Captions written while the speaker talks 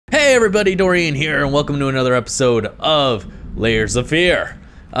Hey everybody, Dorian here, and welcome to another episode of Layers of Fear.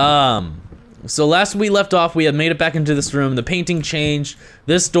 So last we left off, we had made it back into this room, the painting changed,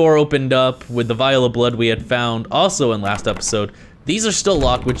 this door opened up with the vial of blood we had found also in last episode. These are still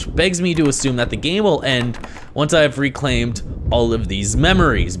locked, which begs me to assume that the game will end once I have reclaimed all of these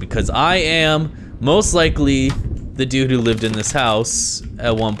memories, because I am most likely the dude who lived in this house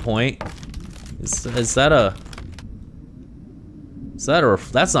at one point. Is that a...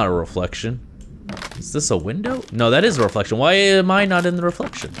 that's not a reflection. Is this a window? No, that is a reflection. Why am I not in the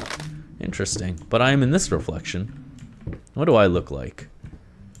reflection? Interesting. But I am in this reflection. What do I look like?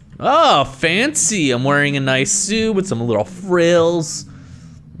 Oh, fancy. I'm wearing a nice suit with some little frills.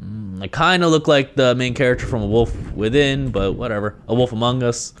 I kind of look like the main character from A Wolf Within, but whatever. A Wolf Among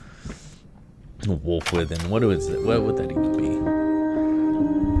Us. A Wolf Within. What is it? What would that even be?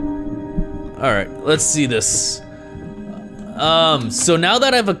 Alright, let's see this. So now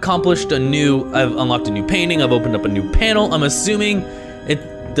that I've unlocked a new painting, I've opened up a new panel, I'm assuming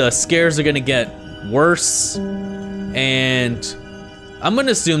the scares are gonna get worse, and I'm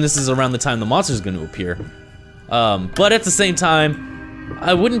gonna assume this is around the time the monster's gonna appear. But at the same time,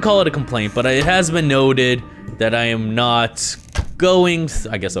 I wouldn't call it a complaint, but it has been noted that I am not going,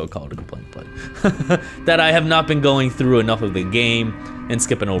 I guess I would call it a complaint, but that I have not been going through enough of the game and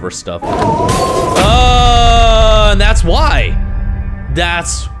skipping over stuff. And that's why.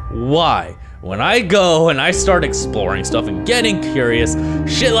 That's why. When I go and I start exploring stuff and getting curious,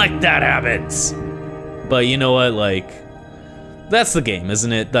 shit like that happens. But you know what, like, that's the game,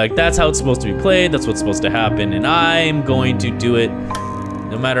 isn't it? Like, that's how it's supposed to be played, that's what's supposed to happen, and I'm going to do it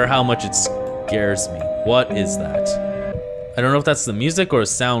no matter how much it scares me. What is that? I don't know if that's the music or a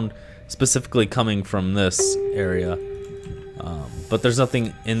sound specifically coming from this area. But there's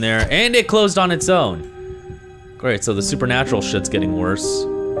nothing in there, and it closed on its own. Great, so the supernatural shit's getting worse.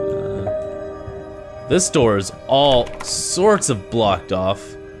 This door is all sorts of blocked off.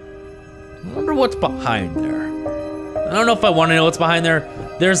 I wonder what's behind there. I don't know if I want to know what's behind there.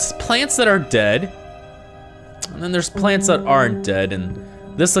 There's plants that are dead, and then there's plants that aren't dead, and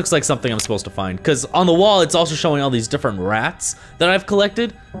this looks like something I'm supposed to find, because on the wall it's also showing all these different rats that I've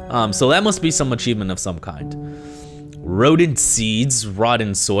collected, so that must be some achievement of some kind. Rodent seeds rot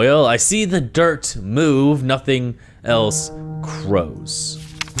in soil. I see the dirt move, nothing else grows.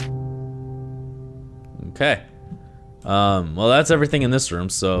 Okay. Well, that's everything in this room,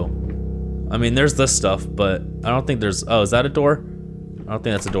 so... I mean, there's this stuff, but I don't think there's... Oh, is that a door? I don't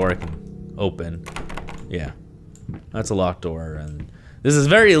think that's a door I can open. Yeah. That's a locked door, and... This is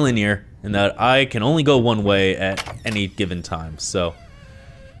very linear, in that I can only go one way at any given time, so...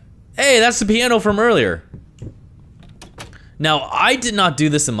 Hey, that's the piano from earlier! Now, I did not do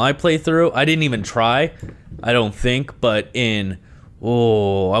this in my playthrough. I didn't even try, I don't think, but in,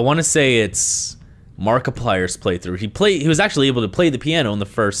 I want to say it's Markiplier's playthrough. He was actually able to play the piano in the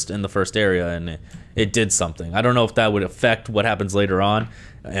first area, and it did something. I don't know if that would affect what happens later on,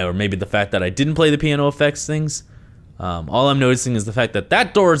 or maybe the fact that I didn't play the piano affects things. All I'm noticing is the fact that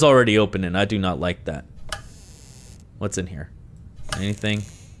that door is already open, and I do not like that. What's in here? Anything?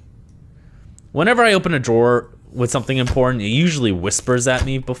 Whenever I open a drawer with something important, it usually whispers at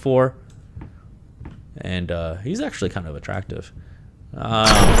me before. And he's actually kind of attractive. I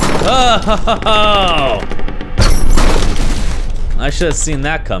should have seen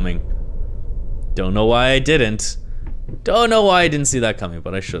that coming. Don't know why I didn't. Don't know why I didn't see that coming,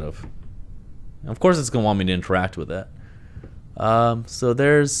 but I should have. Of course it's gonna want me to interact with it. So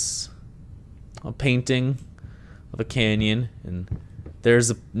there's a painting of a canyon, and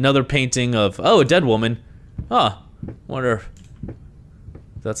there's another painting of, a dead woman. Huh, wonder if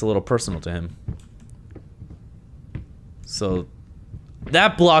that's a little personal to him. So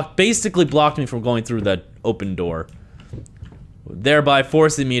that basically blocked me from going through that open door, thereby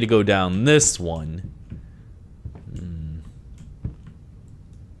forcing me to go down this one.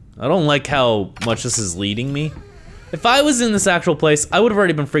 I don't like how much this is leading me. If I was in this actual place, I would have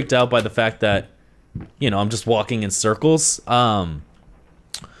already been freaked out by the fact that, you know, I'm just walking in circles.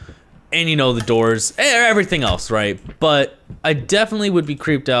 And you know, the doors, everything else, right? But I definitely would be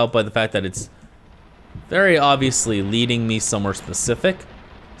creeped out by the fact that it's very obviously leading me somewhere specific.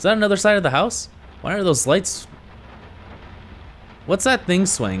 Is that another side of the house? Why are those lights? What's that thing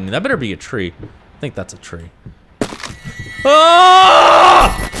swinging? That better be a tree. I think that's a tree.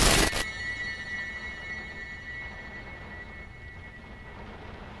 Ah!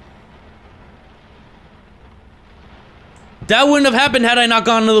 That wouldn't have happened had I not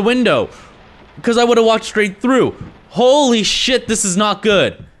gone to the window, because I would have walked straight through. Holy shit, this is not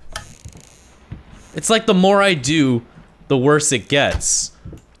good. It's like the more I do, the worse it gets.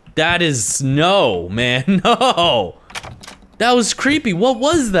 That is, no, man, no. That was creepy. What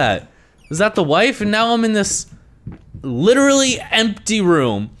was that? Was that the wife? And now I'm in this literally empty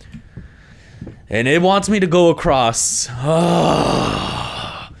room. And it wants me to go across.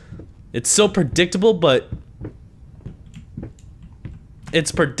 It's so predictable, but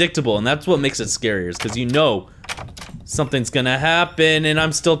it's predictable, and that's what makes it scarier, is because you know something's gonna happen, and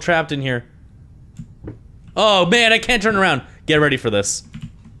I'm still trapped in here. Oh man, I can't turn around. Get ready for this.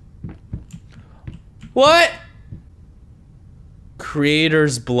 What?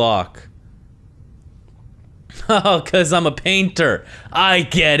 Creator's block. Oh, because I'm a painter. I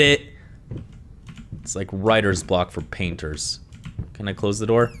get it. It's like writer's block for painters. Can I close the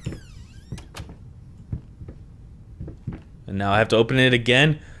door? And now I have to open it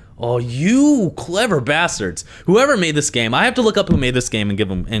again? Oh, you clever bastards. Whoever made this game, I have to look up who made this game and give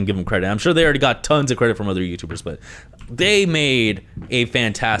them credit. I'm sure they already got tons of credit from other YouTubers, but they made a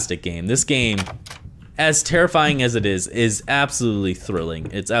fantastic game. This game, as terrifying as it is absolutely thrilling.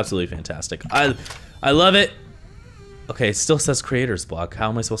 It's absolutely fantastic. I love it. Okay, it still says creator's block. How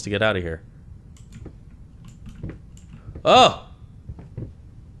am I supposed to get out of here? Oh!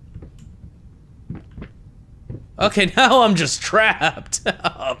 Okay, now I'm just trapped.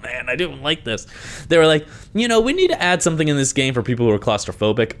 Oh man, I didn't like this. They were like, you know, we need to add something in this game for people who are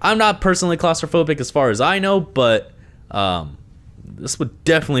claustrophobic. I'm not personally claustrophobic as far as I know, but this would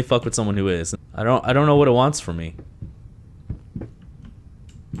definitely fuck with someone who is. I don't know what it wants from me.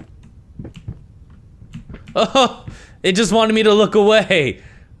 Oh, it just wanted me to look away.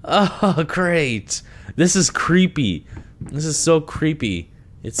 Oh, great. This is creepy. This is so creepy.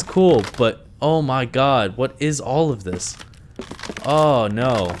 It's cool, but oh my god, what is all of this? Oh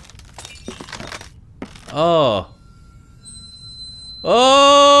no. Oh.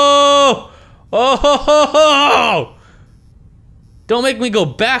 Oh! Oh! Don't make me go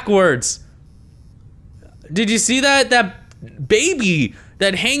backwards. Did you see that? That baby,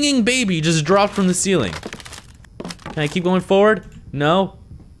 that hanging baby just dropped from the ceiling. Can I keep going forward? No.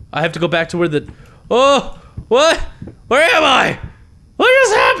 I have to go back to where the... Oh! What? Where am I? What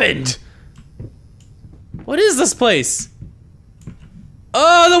just happened? What is this place?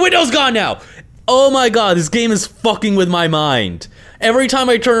 Oh, the window's gone now! Oh my god, this game is fucking with my mind. Every time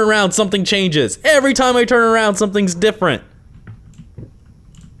I turn around, something changes. Every time I turn around, something's different.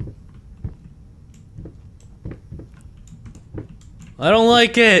 I don't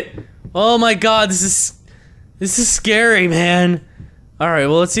like it. Oh my god, this is scary, man. Alright,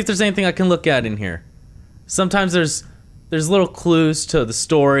 well let's see if there's anything I can look at in here. Sometimes there's little clues to the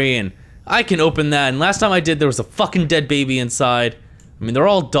story, and I can open that, and last time I did there was a fucking dead baby inside. I mean, they're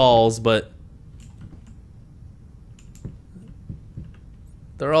all dolls, but...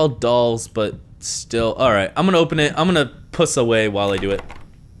 They're all dolls, but still... Alright, I'm gonna open it. I'm gonna puss away while I do it.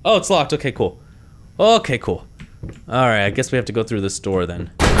 Oh, it's locked. Okay, cool. Okay, cool. Alright, I guess we have to go through this door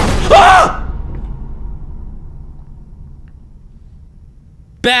then. Ah!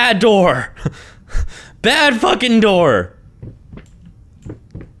 Bad door! Bad fucking door!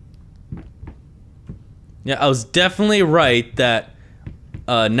 Yeah, I was definitely right that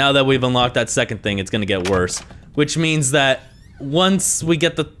now that we've unlocked that second thing, it's gonna get worse. Which means that once we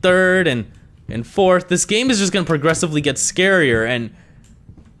get the third and fourth, this game is just gonna progressively get scarier,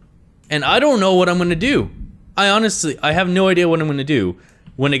 and I don't know what I'm gonna do. I have no idea what I'm gonna do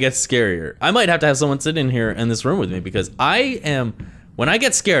when it gets scarier. I might have to have someone sit in here in this room with me, because when I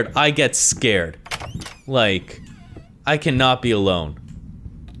get scared, I get scared. Like, I cannot be alone.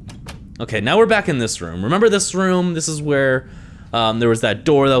 Okay, now we're back in this room. Remember this room? This is where there was that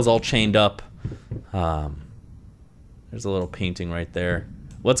door that was all chained up. There's a little painting right there.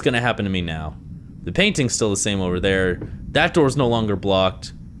 What's gonna happen to me now? The painting's still the same over there. That door's no longer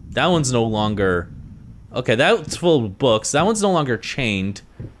blocked. That one's no longer... Okay, that's full of books. That one's no longer chained.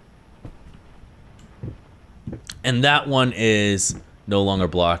 And that one is no longer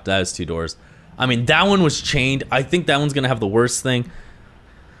blocked. That is 2 doors. I mean, that one was chained. I think that one's gonna have the worst thing.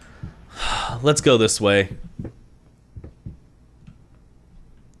 Let's go this way.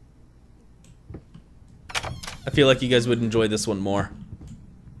 I feel like you guys would enjoy this one more.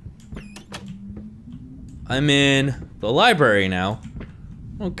 I'm in the library now.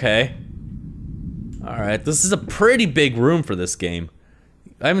 Okay. Alright, this is a pretty big room for this game.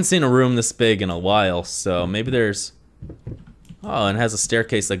 I haven't seen a room this big in a while, so maybe there's... Oh, and it has a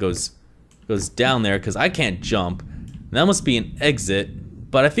staircase that goes down there, because I can't jump. That must be an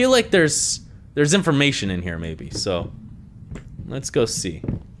exit, but I feel like there's information in here maybe, so let's go see.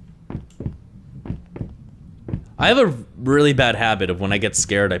 I have a really bad habit of when I get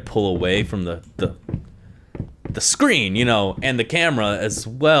scared, I pull away from the the screen, you know, and the camera as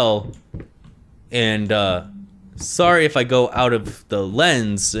well. And sorry if I go out of the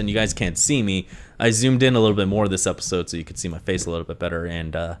lens and you guys can't see me. I zoomed in a little bit more this episode so you could see my face a little bit better,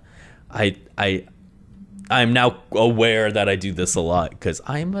 and I'm now aware that I do this a lot because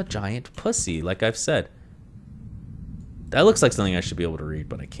I'm a giant pussy, like I've said. That looks like something I should be able to read,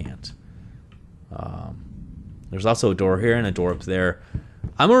 but I can't. There's also a door here and a door up there.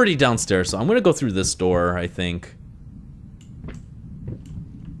 I'm already downstairs, so I'm gonna go through this door, I think.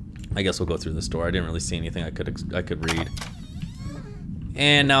 I guess we'll go through this door. I didn't really see anything I could read.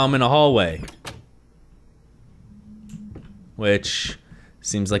 And now I'm in a hallway. Which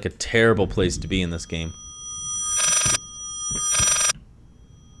seems like a terrible place to be in this game.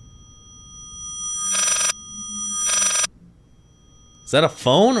 Is that a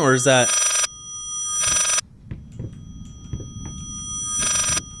phone or is that...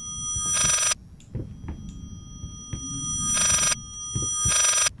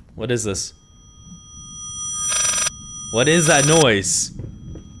 What is this? What is that noise?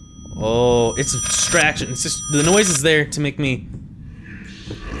 Oh, it's a distraction. It's just the noise is there to make me.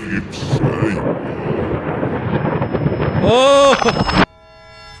 Oh!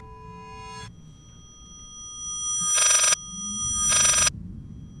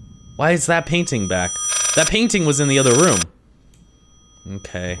 Why is that painting back? That painting was in the other room.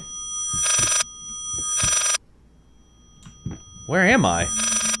 Okay. Where am I?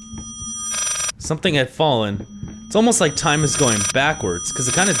 Something had fallen. It's almost like time is going backwards, because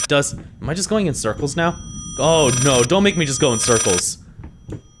it kind of does. Am I just going in circles now? Oh no, don't make me just go in circles.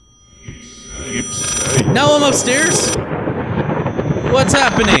 Now I'm upstairs? What's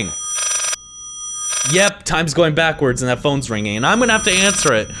happening? Yep, time's going backwards and that phone's ringing, and I'm gonna have to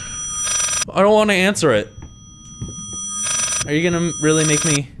answer it. I don't want to answer it. Are you gonna really make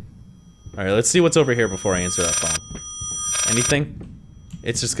me... Alright, let's see what's over here before I answer that phone. Anything?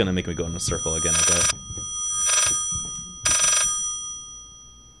 It's just gonna make me go in a circle again, I bet.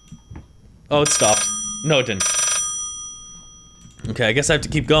 Oh, it stopped. No, it didn't. Okay, I guess I have to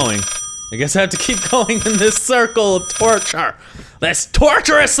keep going. I guess I have to keep going in this circle of torture. This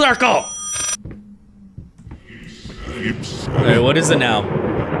torturous circle! Alright, what is it now?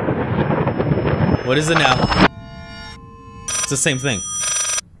 What is it now? It's the same thing.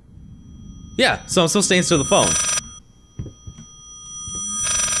 Yeah, so I'm supposed to answer the phone.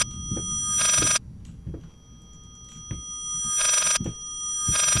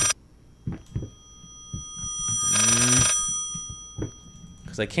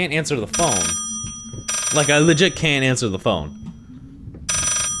 Because I can't answer the phone. Like, I legit can't answer the phone.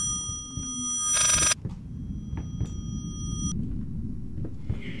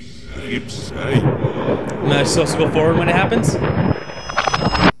 Am I supposed to go forward when it happens?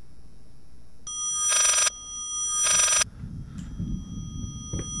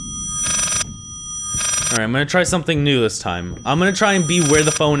 Alright, I'm gonna try something new this time. I'm gonna try and be where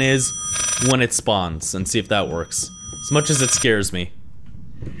the phone is when it spawns and see if that works. As much as it scares me.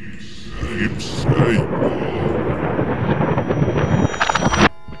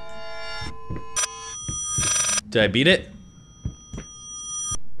 Did I beat it?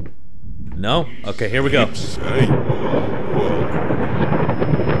 No? Okay, here we go.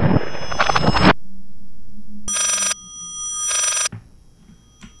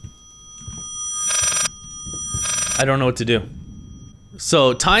 I don't know what to do.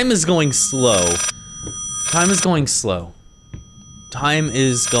 So, time is going slow. Time is going slow. Time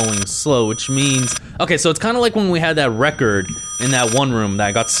is going slow, which means... Okay, so it's kind of like when we had that record in that one room that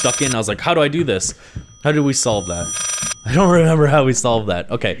I got stuck in. I was like, how do I do this? How did we solve that? I don't remember how we solved that.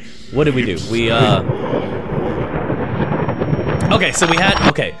 Okay, what did we do? We, Okay, so we had...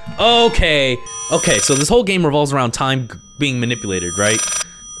 Okay, so this whole game revolves around time being manipulated, right?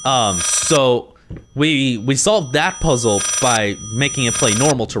 So... We solved that puzzle by making it play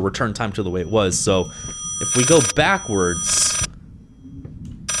normal to return time to the way it was. So if we go backwards,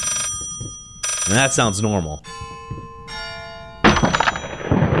 and that sounds normal.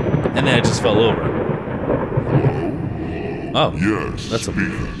 And then it just fell over. Oh, yes, that's a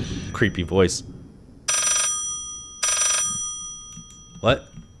creepy voice. What?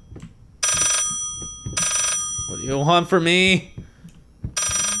 What do you want from me?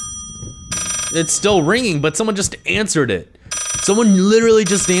 It's still ringing, but someone just answered it. Someone literally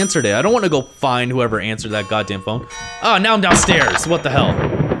just answered it. I don't want to go find whoever answered that goddamn phone. Oh, now I'm downstairs. What the hell?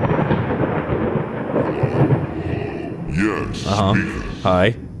 Yes.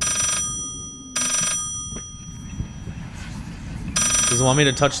 Hi. Does it want me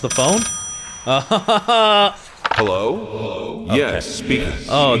to touch the phone? Hello? Okay. Yes, speaking.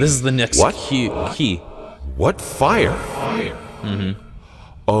 Oh, this is the next key. What fire?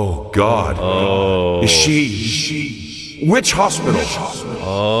 Oh, God. Oh. Is she... Which hospital?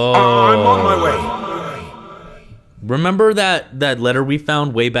 Oh. I'm on my way. Remember that letter we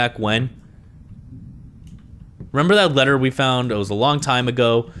found way back when? Remember that letter we found? It was a long time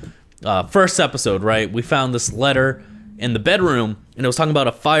ago. First episode, right? We found this letter in the bedroom, and it was talking about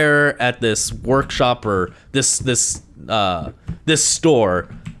a fire at this workshop or this store.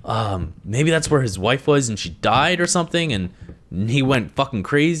 Maybe that's where his wife was, and she died or something, and he went fucking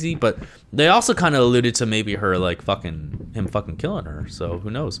crazy. But they also kind of alluded to maybe her like him fucking killing her. So who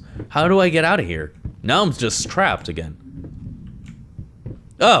knows? How do I get out of here? Now I'm just trapped again.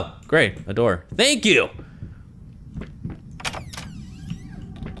 Oh, great, a door. Thank you.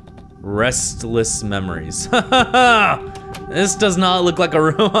 Restless memories. This does not look like a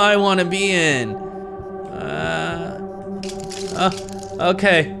room I want to be in.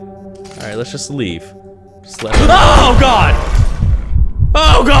 Okay. All right, let's just leave. Just let. Oh God!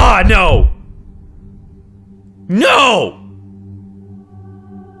 Oh God, no! No!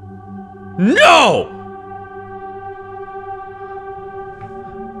 No!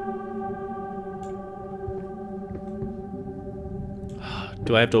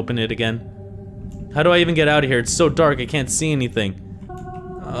 Do I have to open it again? How do I even get out of here? It's so dark, I can't see anything.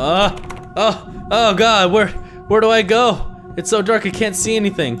 Oh God, where do I go? It's so dark, I can't see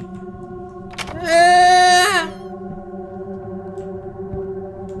anything.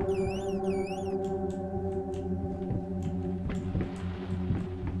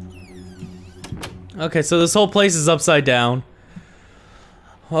 Okay, so this whole place is upside down.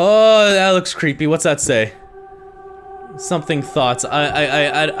 Oh, that looks creepy. What's that say? Something thoughts.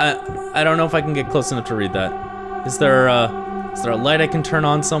 I don't know if I can get close enough to read that. Is there a light I can turn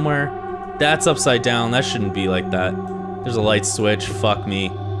on somewhere? That's upside down. That shouldn't be like that. There's a light switch. Fuck me.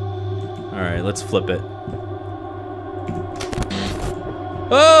 All right, let's flip it.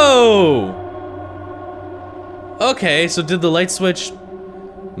 Oh! Okay, so did the light switch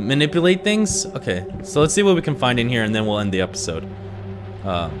manipulate things? Okay, so let's see what we can find in here, and then we'll end the episode.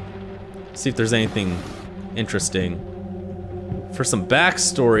 See if there's anything interesting. For some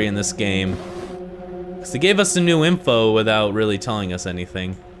backstory in this game, because they gave us some new info without really telling us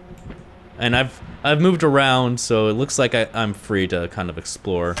anything. And I've moved around, so it looks like I'm free to kind of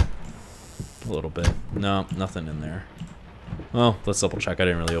explore a little bit. No, nothing in there. Well, let's double check. I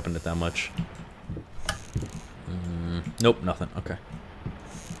didn't really open it that much. Nope, nothing. Okay.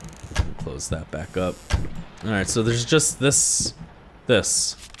 Close that back up. Alright, so there's just this.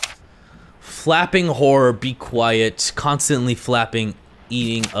 Flapping horror, be quiet, constantly flapping,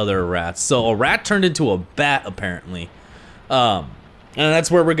 eating other rats. So a rat turned into a bat, apparently. And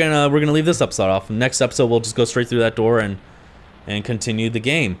that's where we're gonna leave this episode off. Next episode, we'll just go straight through that door and continue the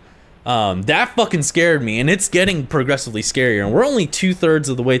game. That fucking scared me, and it's getting progressively scarier. And we're only 2/3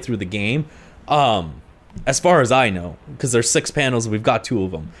 of the way through the game, as far as I know, because there's 6 panels. We've got 2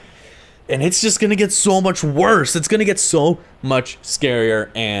 of them, and it's just gonna get so much worse. It's gonna get so much scarier,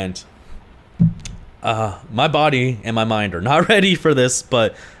 and my body and my mind are not ready for this,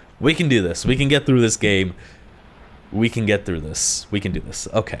 but we can do this. We can get through this game. We can get through this. We can do this.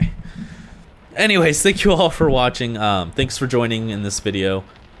 Okay. Anyways, thank you all for watching. Thanks for joining in this video.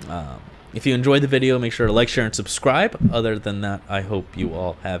 If you enjoyed the video, make sure to like, share, and subscribe. Other than that, I hope you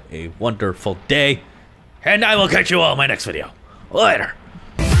all have a wonderful day, and I will catch you all in my next video. Later.